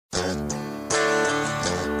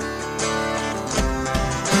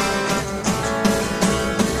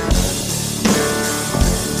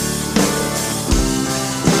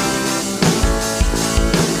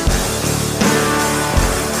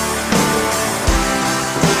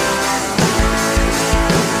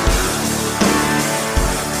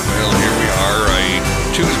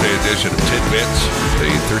edition of Tidbits, the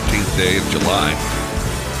 13th day of July.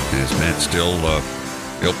 Is Matt still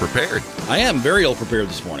ill-prepared? I am very ill-prepared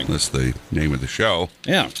this morning. That's the name of the show.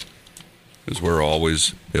 Yeah. Because we're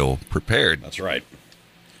always ill-prepared. That's right.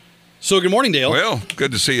 So, good morning, Dale. Well,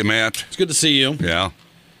 good to see you, Matt. It's good to see you. Yeah.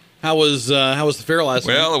 How was the fair last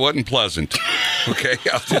night? Well, it wasn't pleasant. Okay,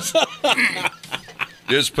 I'll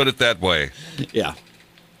just put it that way. Yeah.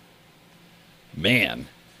 Man.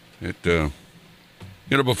 It,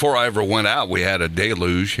 before I ever went out, we had a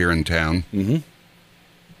deluge here in town. Mm-hmm.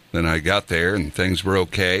 Then I got there, and things were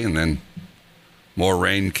okay, and then more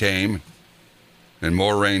rain came, and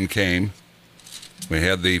more rain came. We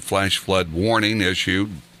had the flash flood warning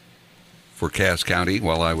issued for Cass County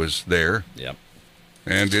while I was there. Yep.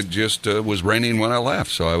 And it just was raining when I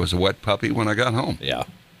left, so I was a wet puppy when I got home. Yeah.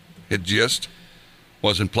 It just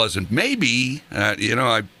wasn't pleasant. Maybe, I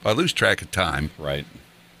lose track of time. Right.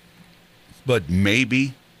 But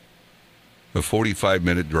maybe a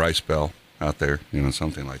 45-minute dry spell out there,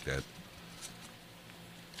 something like that.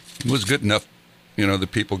 It was good enough, the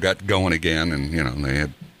people got going again, and, they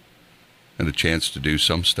had a chance to do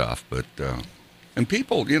some stuff. But, and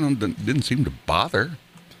people, didn't seem to bother.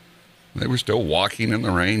 They were still walking in the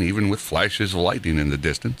rain, even with flashes of lightning in the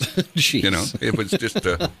distance. Jeez. It was just,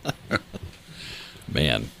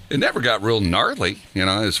 man. It never got real gnarly,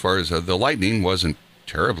 as far as the lightning wasn't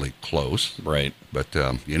terribly close. Right. But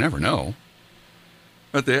you never know.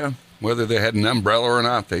 But yeah, whether they had an umbrella or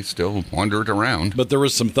not, they still wandered around. But there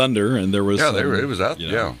was some thunder, and there was it was out.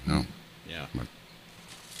 Yeah. No. Yeah. But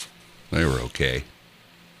they were okay.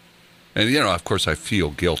 And, of course, I feel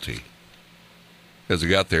guilty. Because I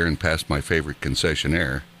got there and passed my favorite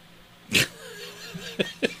concessionaire.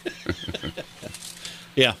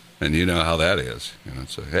 Yeah. And you know how that is.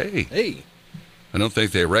 So, hey. Hey. I don't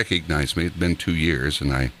think they recognize me. It's been 2 years,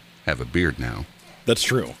 and I have a beard now. That's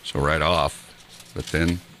true. So right off. But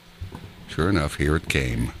then, sure enough, here it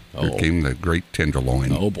came. Here Oh. came the great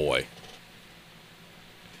tenderloin. Oh, boy.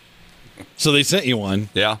 So they sent you one.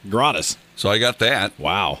 Yeah. Gratis. So I got that.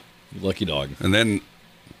 Wow. You lucky dog. And then,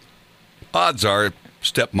 odds are,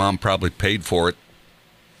 stepmom probably paid for it.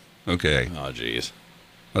 Okay. Oh, jeez.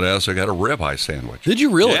 But I also got a ribeye sandwich. Did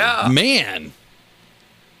you really? Yeah. Man.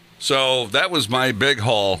 So that was my big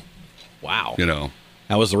haul. Wow. How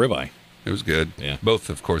How was the ribeye? it was good. Yeah. Both,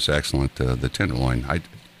 of course, excellent. The tenderloin, I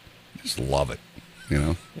just love it.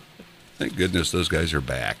 Thank goodness those guys are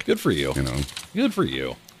back. Good for you. Good for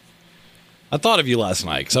you. I thought of you last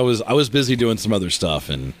night because I was busy doing some other stuff,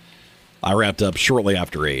 and I wrapped up shortly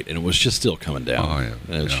after 8, and it was just still coming down. Oh, yeah.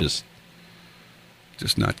 And it's Yeah.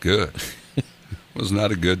 Just not good. It was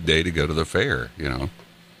not a good day to go to the fair,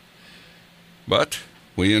 But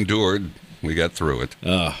we endured. We got through it.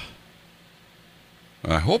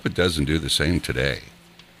 I hope it doesn't do the same today.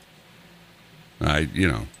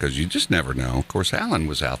 Because you just never know. Of course, Alan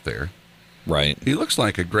was out there. Right. He looks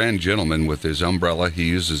like a grand gentleman with his umbrella. He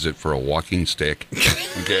uses it for a walking stick.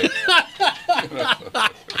 Okay.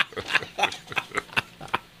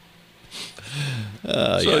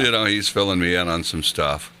 He's filling me in on some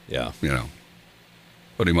stuff. Yeah.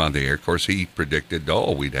 Put him on the air. Of course, he predicted,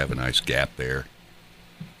 we'd have a nice gap there.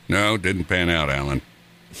 No, didn't pan out, Alan.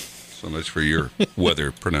 So much for your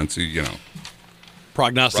weather pronunciation,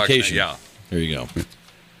 Prognostication. Yeah. There you go.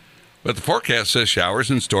 But the forecast says showers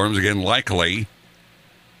and storms again likely.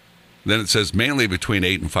 Then it says mainly between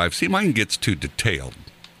 8 and 5. See, mine gets too detailed.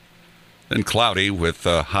 Then cloudy with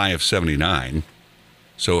a high of 79.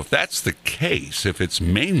 So if that's the case, if it's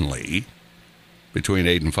mainly between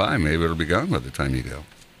 8 and 5, maybe it'll be gone by the time you go.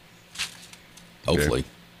 Hopefully. Okay.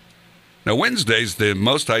 Now, Wednesday's the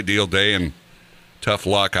most ideal day, and tough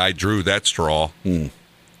luck, I drew that straw.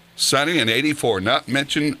 Sunny and 84, not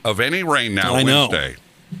mention of any rain now Wednesday.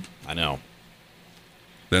 I know.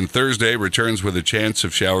 Then Thursday returns with a chance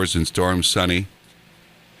of showers and storms, sunny.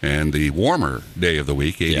 And the warmer day of the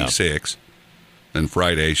week, 86. Yeah. Then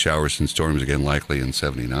Friday, showers and storms again likely in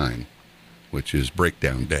 79, which is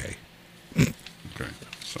breakdown day. Okay,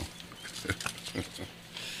 so.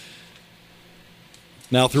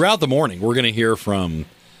 Now, throughout the morning, we're going to hear from,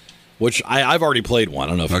 which I've already played one.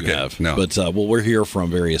 I don't know if you have. No. But we'll hear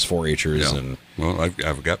from various 4-H'ers. Yeah. And well,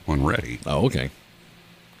 I've got one ready. Oh, okay.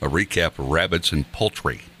 A recap of rabbits and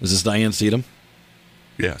poultry. Is this Diane Seedham?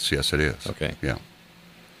 Yes, it is. Okay. Yeah.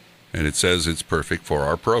 And it says it's perfect for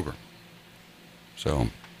our program. So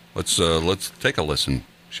let's take a listen,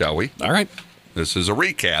 shall we? All right. This is a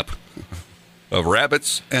recap of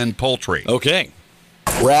rabbits and poultry. Okay.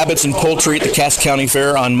 rabbits and poultry at the Cass County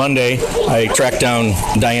Fair on Monday. I tracked down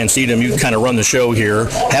Diane Seedham. You kind of run the show here.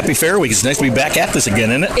 Happy Fair Week. It's nice to be back at this again,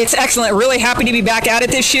 isn't it? It's excellent. Really happy to be back at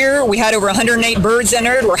it this year. We had over 108 birds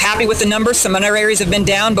entered. We're happy with the numbers. Some other areas have been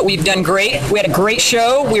down, but we've done great. We had a great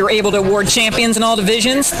show. We were able to award champions in all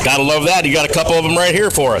divisions. Gotta love that. You got a couple of them right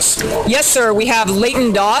here for us. Yes, sir. We have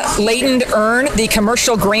Leighton Dot. Leighton earned the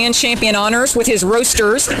commercial grand champion honors with his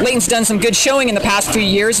roasters. Leighton's done some good showing in the past few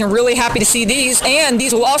years, and really happy to see these. And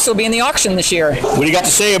these will also be in the auction this year. What do you got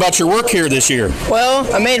to say about your work here this year?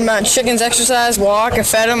 Well, I made my chickens exercise, walk, I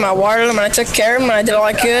fed them, I watered them, and I took care of them, and I did all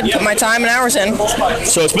I could, put my time and hours in.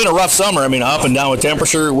 So it's been a rough summer. I mean, up and down with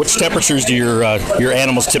temperature. Which temperatures do your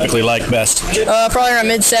animals typically like best? Probably around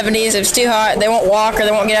mid-70s. If it's too hot, they won't walk or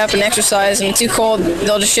they won't get up and exercise, and too cold,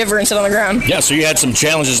 they'll just shiver and sit on the ground. Yeah, so you had some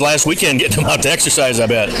challenges last weekend getting them out to exercise, I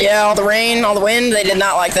bet. Yeah, all the rain, all the wind, they did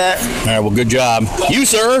not like that. All right, well, good job. You,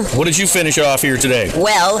 sir, what did you finish off here today?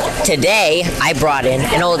 Well, today I brought in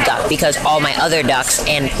an old duck because all my other ducks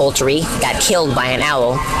and poultry got killed by an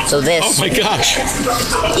owl. So this... Oh, my gosh.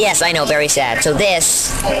 Yes, I know, very sad. So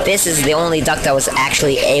this is the only duck that was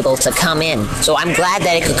actually able to come in. So I'm glad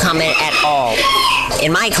that it could come in at all.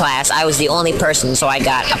 In my class, I was the only person, so I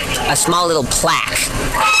got a small little plaque.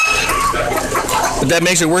 But that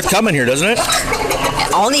makes it worth coming here, doesn't it?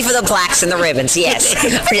 Only for the plaques and the ribbons, yes.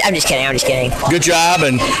 I'm just kidding. Good job,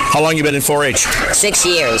 and how long you been in 4-H? 6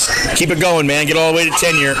 years. Keep it going, man. Get all the way to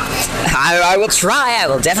tenure. I will try. I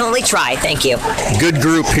will definitely try. Thank you. Good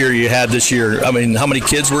group here you had this year. I mean, how many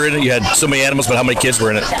kids were in it? You had so many animals, but how many kids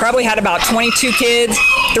were in it? Probably had about 22 kids,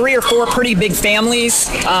 3 or 4 pretty big families.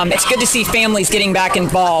 It's good to see families getting back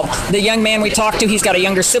involved. The young man we talked to, he's got a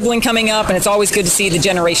younger sibling coming up, and it's always good to see the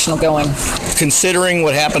generational going. Considering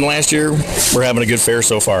what happened last year, we're having a good fair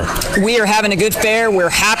so far. We are having a good fair. We're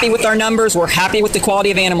happy with our numbers. We're happy with the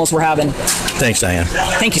quality of animals we're having. Thanks, Diane.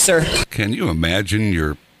 Thank you, sir. Can you imagine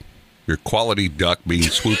your quality duck being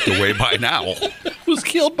swooped away by an owl? Was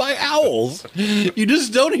killed by owls. You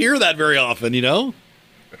just don't hear that very often, you know?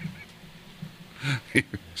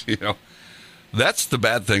 You know, that's the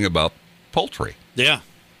bad thing about poultry. Yeah.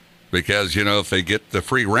 Because, you know, if they get the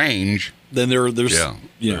free range, Then there's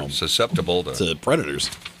they're susceptible to predators.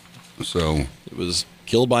 So it was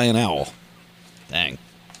killed by an owl. Dang.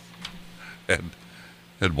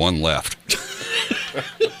 Had one left.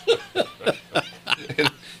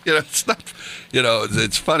 You know, it's not. You know,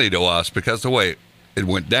 it's funny to us because the way it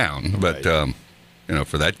went down. But Right. You know,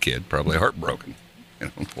 for that kid, probably heartbroken. You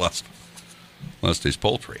know, lost his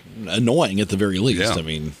poultry. Annoying at the very least. Yeah. I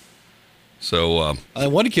mean, so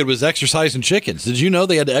one kid was exercising chickens. Did you know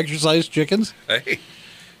they had to exercise chickens? hey,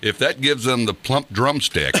 if that gives them the plump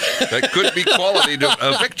drumstick, that could be quality to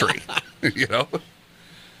a victory. You know,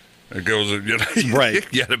 it goes. You know, Right.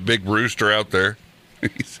 You had a big rooster out there.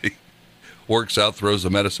 He works out, throws the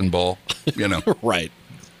medicine ball. You know. Right.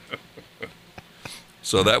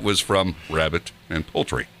 So that was from Rabbit and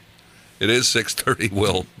Poultry. It is 6:30.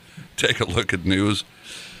 We'll take a look at news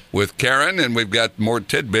with Karen, and we've got more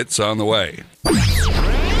tidbits on the way.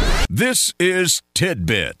 This is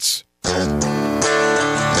Tidbits.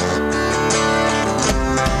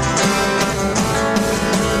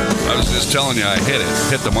 I was just telling you I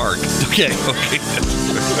hit the mark. Okay.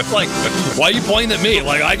 Like, why are you pointing at me?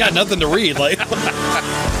 Like, I got nothing to read. Like,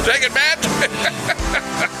 Take it, Matt.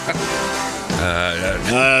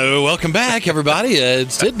 welcome back, everybody.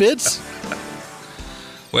 It's Tidbits.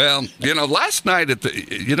 Well, you know, last night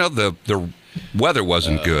the weather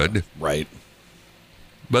wasn't good, Right.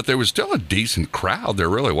 but there was still a decent crowd. There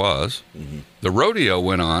really was. Mm-hmm. The rodeo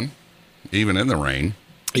went on, even in the rain.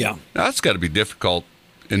 Yeah. Now, that's got to be difficult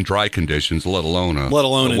in dry conditions, let alone a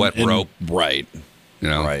wet rope. Right. You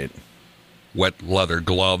know, Right. wet leather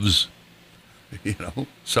gloves. You know,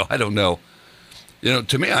 so I don't know. You know,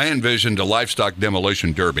 to me, I envisioned a livestock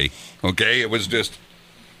demolition derby. Okay, it was just,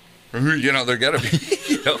 you know, they're got to be,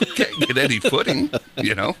 you know, can't get any footing.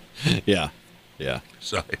 You know, Yeah. Yeah.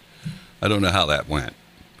 so I don't know how that went.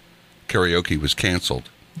 Karaoke was canceled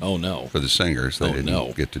Oh, no. for the singers. They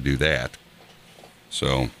didn't get to do that.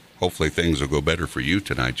 So hopefully things will go better for you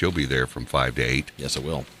tonight. You'll be there from 5 to 8. Yes, I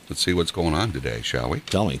will. Let's see what's going on today, shall we?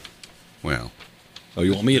 Tell me. Well, Oh,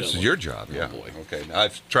 you want me to? this is your job, yeah. boy. Okay, now,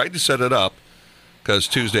 I've tried to set it up because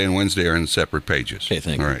Tuesday and Wednesday are in separate pages. Okay,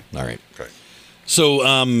 thank you. All right. All right. Okay.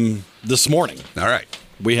 So, this morning, All right.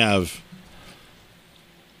 we have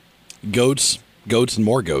goats, and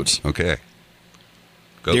more goats. Okay.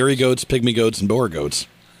 Go. Dairy goats, pygmy goats, and boer goats.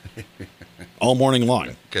 All morning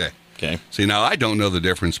long. Okay. Okay. See, now I don't know the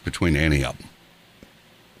difference between any of them.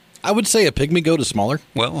 I would say a pygmy goat is smaller.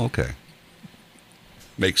 Well, okay.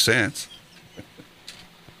 Makes sense.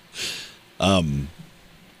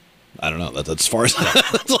 I don't know. That's as far as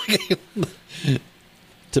that's like,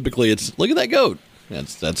 typically it's look at that goat.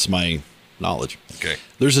 That's my knowledge. Okay.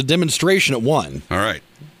 There's a demonstration at 1. All right.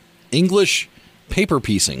 English paper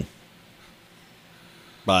piecing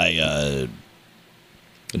by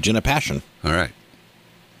Jenna Passion. All right.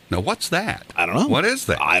 Now, what's that? I don't know. What is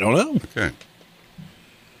that? I don't know. Okay.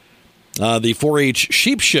 The 4-H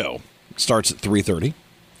Sheep Show starts at 3:30.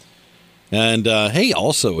 And, hey,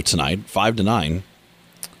 also tonight, 5 to 9,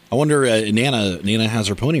 I wonder, Nana has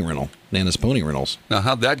her pony rental. Nana's pony rentals. Now,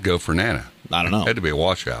 how'd that go for Nana? I don't know. Had to be a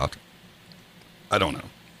washout. I don't know.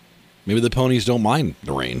 Maybe the ponies don't mind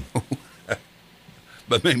the rain.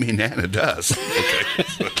 But maybe Nana does.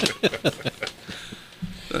 Okay.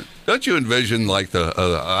 Don't you envision like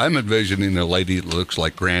I'm envisioning a lady that looks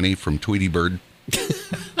like Granny from Tweety Bird.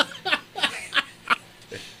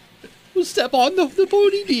 Step on the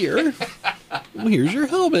pony, dear. Well, here's your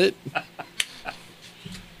helmet.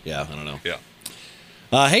 Yeah, I don't know.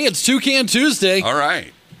 Yeah. Hey, it's Toucan Tuesday. All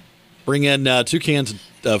right. Bring in 2 cans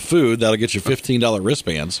of food. That'll get you $15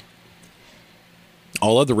 wristbands.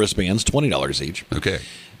 All other wristbands, $20 each. Okay.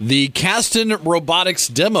 The Caston Robotics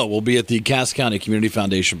demo will be at the Cass County Community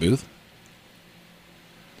Foundation booth.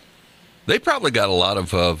 They probably got a lot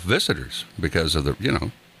of visitors because of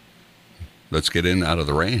let's get in out of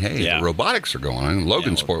the rain. Hey, Yeah. the robotics are going on.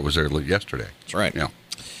 Logansport was there yesterday. That's right. Yeah.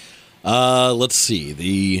 Let's see.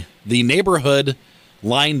 The Neighborhood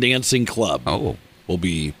Line Dancing Club will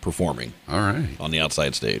be performing All right. on the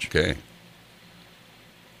outside stage. Okay.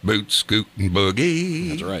 Boot, scoot, and boogie.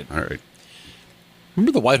 That's right. All right.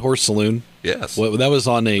 Remember the White Horse Saloon? Yes. Well, that was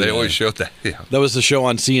on a. They always showed that. Yeah. That was the show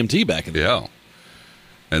on CMT back in the day. Yeah.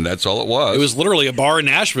 And that's all it was. It was literally a bar in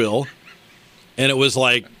Nashville, and it was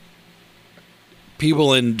like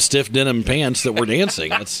people in stiff denim pants that were dancing.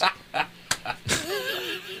 That's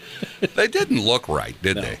They didn't look right,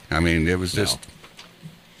 did No. they? I mean, it was just.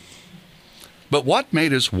 But what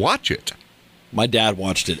made us watch it? my dad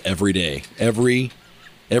watched it every day. Every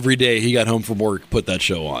day he got home from work, put that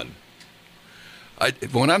show on.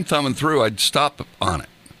 When I'm thumbing through, I'd stop on it,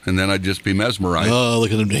 and then I'd just be mesmerized. Oh,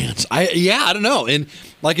 look at him dance. I don't know. And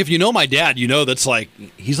like, if you know my dad, you know that's like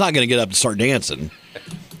he's not going to get up and start dancing.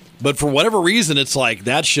 But for whatever reason, it's like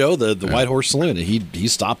that show, the White Horse Saloon. He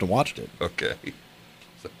stopped and watched it. Okay.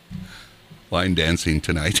 So, line dancing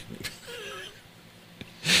tonight.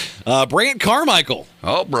 Brant Carmichael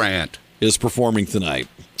Oh, Brant. is performing tonight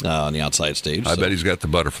on the outside stage. I bet he's got the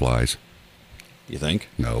butterflies. You think?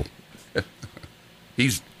 No.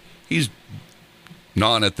 He's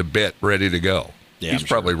gnawing at the bit, ready to go. Yeah, he's I'm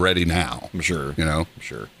probably ready now. I'm sure. You know? I'm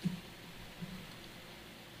sure.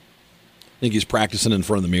 Think he's practicing in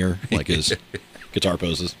front of the mirror, like his guitar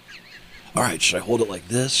poses. All right, should I hold it like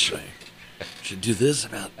this? Should I do this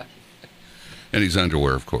about? And he's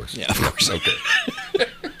underwear, of course. Yeah, of course. Okay.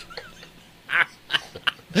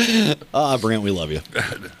 Brant, we love you.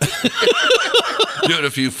 Doing a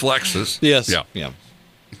few flexes. Yes. Yeah.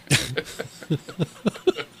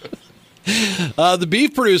 The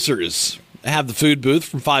beef producers have the food booth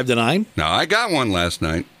from 5 to 9. Now, I got one last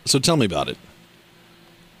night. So tell me about it.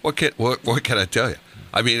 What can I tell you?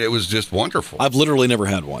 I mean, it was just wonderful. I've literally never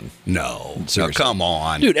had one. No. Seriously. Come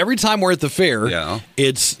on. Dude, every time we're at the fair, Yeah.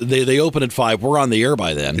 it's they open at 5. We're on the air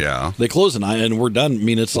by then. Yeah. They close at 9 and we're done. I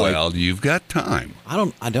mean, it's Well, you've got time. I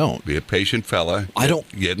don't. Be a patient fella. I don't.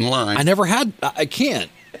 Get in line. I never had. I can't.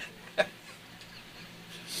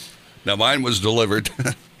 Now, mine was delivered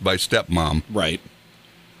by stepmom, Right.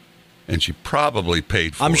 and she probably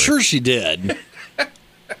paid for it. I'm sure she did.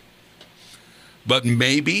 But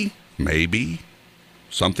maybe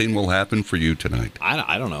something will happen for you tonight.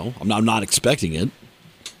 I don't know. I'm not expecting it.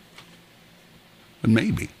 And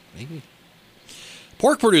maybe.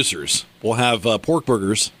 Pork producers will have pork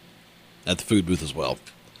burgers at the food booth as well.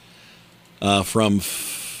 From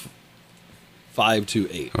 5 to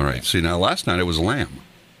 8. All right. See, now last night it was lamb.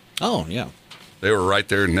 Oh, yeah. They were right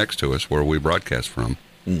there next to us where we broadcast from.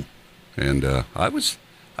 And I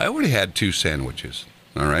already had 2 sandwiches.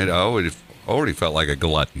 All right. I already felt like a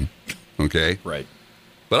glutton. Okay. Right.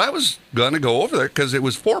 But I was going to go over there because it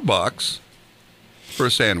was $4 for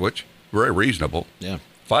a sandwich. Very reasonable. Yeah.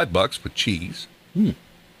 $5 with cheese.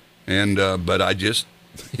 And, but I just,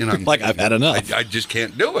 Like I've had enough. I just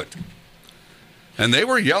can't do it. And they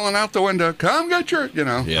were yelling out the window, come get your,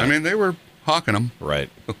 Yeah. I mean, they were hawking them. Right.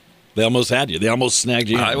 They almost had you. They almost snagged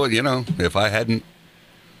you. I would, if I hadn't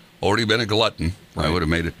already been a glutton, I would have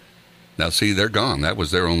made it. Now, see, they're gone. That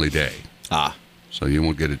was their only day. So you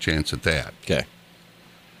won't get a chance at that. Okay.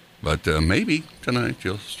 But maybe tonight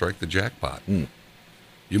you'll strike the jackpot.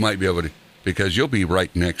 You might be able to because you'll be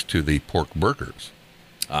right next to the pork burgers.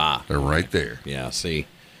 Ah, They're right there. yeah. See,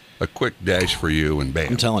 A quick dash for you, and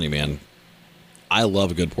bam. I'm telling you, man, I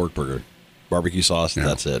love a good pork burger, barbecue sauce. Yeah,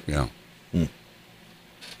 That's it. Yeah.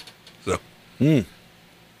 So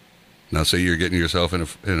now, say you're getting yourself in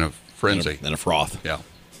a frenzy. And a froth. Yeah.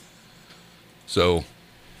 So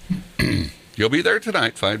you'll be there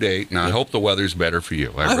tonight, 5 to 8, and I hope the weather's better for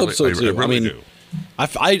you. I hope so, too. I really I mean, do.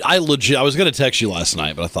 I legit. I was going to text you last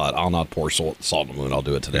night, but I thought I'll not pour salt in the moon. I'll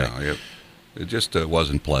do it today. Yeah, it just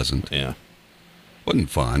wasn't pleasant. Yeah. Wasn't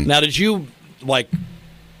fun. Now, did you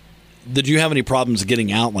have any problems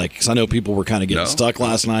getting out? Like, because I know people were kind of getting No, stuck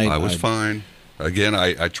last night. I was fine. Again,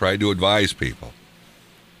 I tried to advise people.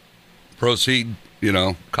 Proceed,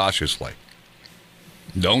 cautiously.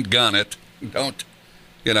 Don't gun it. Don't,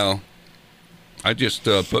 I just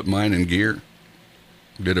put mine in gear,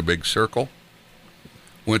 did a big circle,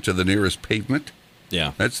 went to the nearest pavement.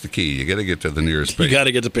 Yeah. That's the key. You got to get to the nearest You pavement. got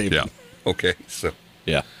to get to pavement. Yeah. Okay. So,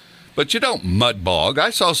 Yeah. but you don't mud bog. I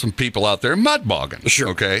saw some people out there mud bogging. Sure.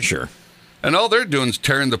 Okay. Sure. And all they're doing is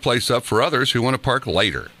tearing the place up for others who want to park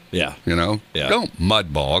later. Yeah. Yeah. Don't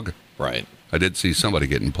mud bog. Right. I did see somebody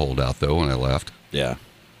getting pulled out though when I left. Yeah.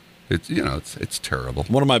 It's it's terrible.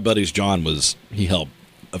 One of my buddies, John, he helped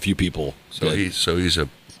a few people. So he's a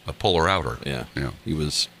puller outer. Yeah. Yeah. He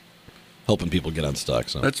was helping people get unstuck.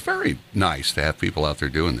 So That's very nice to have people out there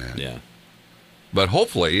doing that. yeah. But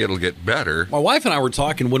hopefully it'll get better. My wife and I were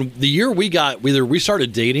talking when the year either we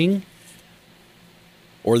started dating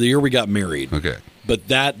or the year we got married. Okay. But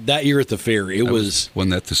that year at the fair,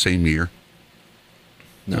 Wasn't that the same year?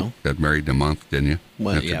 no. Got married in a month, didn't you?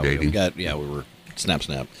 Well, After yeah, dating. we were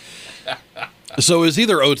snap. So it was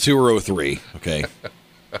either 02 or 03. Okay.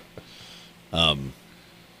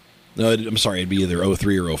 No, I'm sorry. It'd be either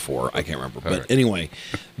 03 or 04. I can't remember. But right. anyway,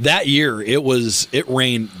 that year it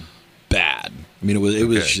rained bad. I mean, it was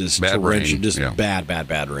Okay. just Bad torrential, rain, just yeah.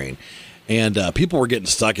 bad rain, and people were getting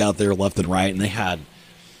stuck out there left and right, and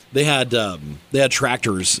they had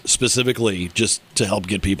tractors specifically just to help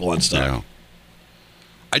get people unstuck. Yeah.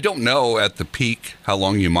 I don't know at the peak how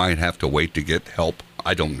long you might have to wait to get help.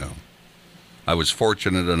 I don't know. I was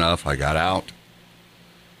fortunate enough. I got out.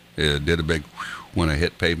 It did a big whew when I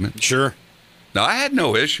hit pavement. Sure. Now, I had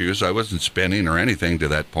no issues. I wasn't spinning or anything to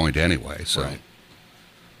that point anyway. So Right.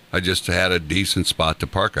 I just had a decent spot to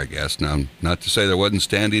park, I guess. Now, not to say there wasn't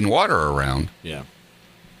standing water around, Yeah.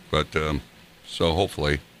 but so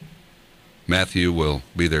hopefully Matthew will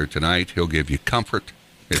be there tonight. He'll give you comfort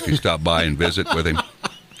if you stop by and visit with him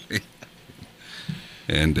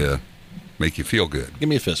and make you feel good. Give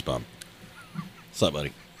me a fist bump. What's up,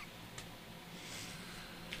 buddy?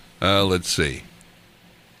 Let's see.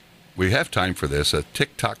 We have time for this. A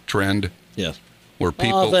TikTok trend Yes. where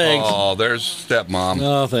people... thanks. Oh, there's stepmom.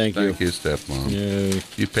 Oh, thank you. Thank you, stepmom. Yay.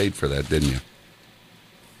 You paid for that, didn't you?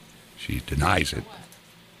 She denies it.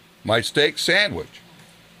 My steak sandwich.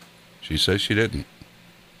 She says she didn't.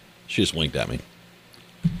 She just winked at me.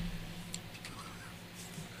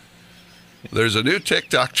 There's a new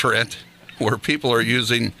TikTok trend where people are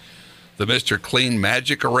using the Mr. Clean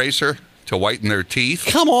Magic Eraser to whiten their teeth.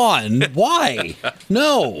 Come on. Why?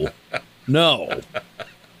 No.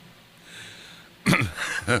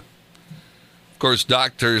 Of course,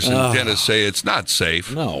 doctors and dentists say it's not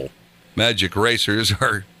safe. No. Magic erasers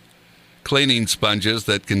are cleaning sponges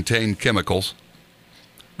that contain chemicals.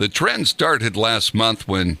 The trend started last month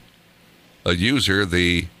when a user,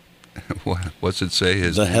 what's it say?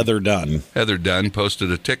 The Heather Dunn. Heather Dunn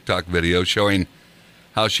posted a TikTok video showing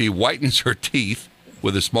how she whitens her teeth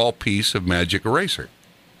with a small piece of magic eraser.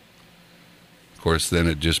 Of course, then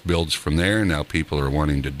it just builds from there. Now people are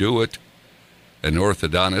wanting to do it. An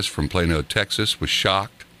orthodontist from Plano, Texas was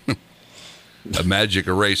shocked. A magic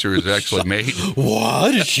eraser is actually made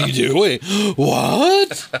What is she doing?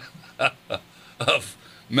 What? of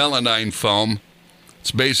melamine foam.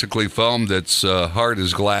 It's basically foam that's hard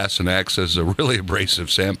as glass and acts as a really abrasive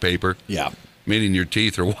sandpaper. Yeah. Meaning your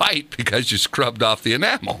teeth are white because you scrubbed off the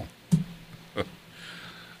enamel.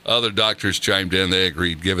 Other doctors chimed in. They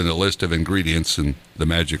agreed, given the list of ingredients in the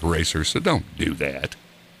magic eraser. So don't do that.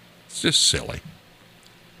 It's just silly.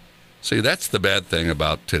 See, that's the bad thing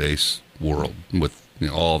about today's world with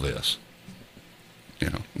all this.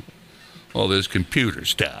 All this computer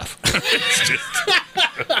stuff. It's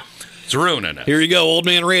just, it's ruining it. Here you go, old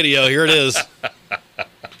man radio. Here it is.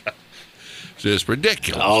 It's just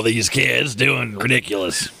ridiculous. All these kids doing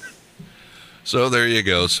ridiculous. So there you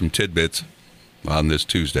go, some tidbits on this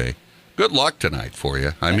Tuesday. Good luck tonight for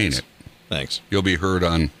you. I mean it. Thanks. You'll be heard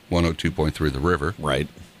on 102.3 The River. Right.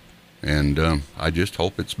 And I just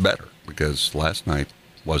hope it's better because last night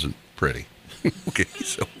wasn't pretty. Okay,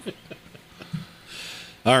 so.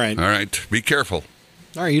 All right. All right. Be careful.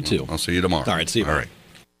 All right, you too. I'll see you tomorrow. All right, see you. All right.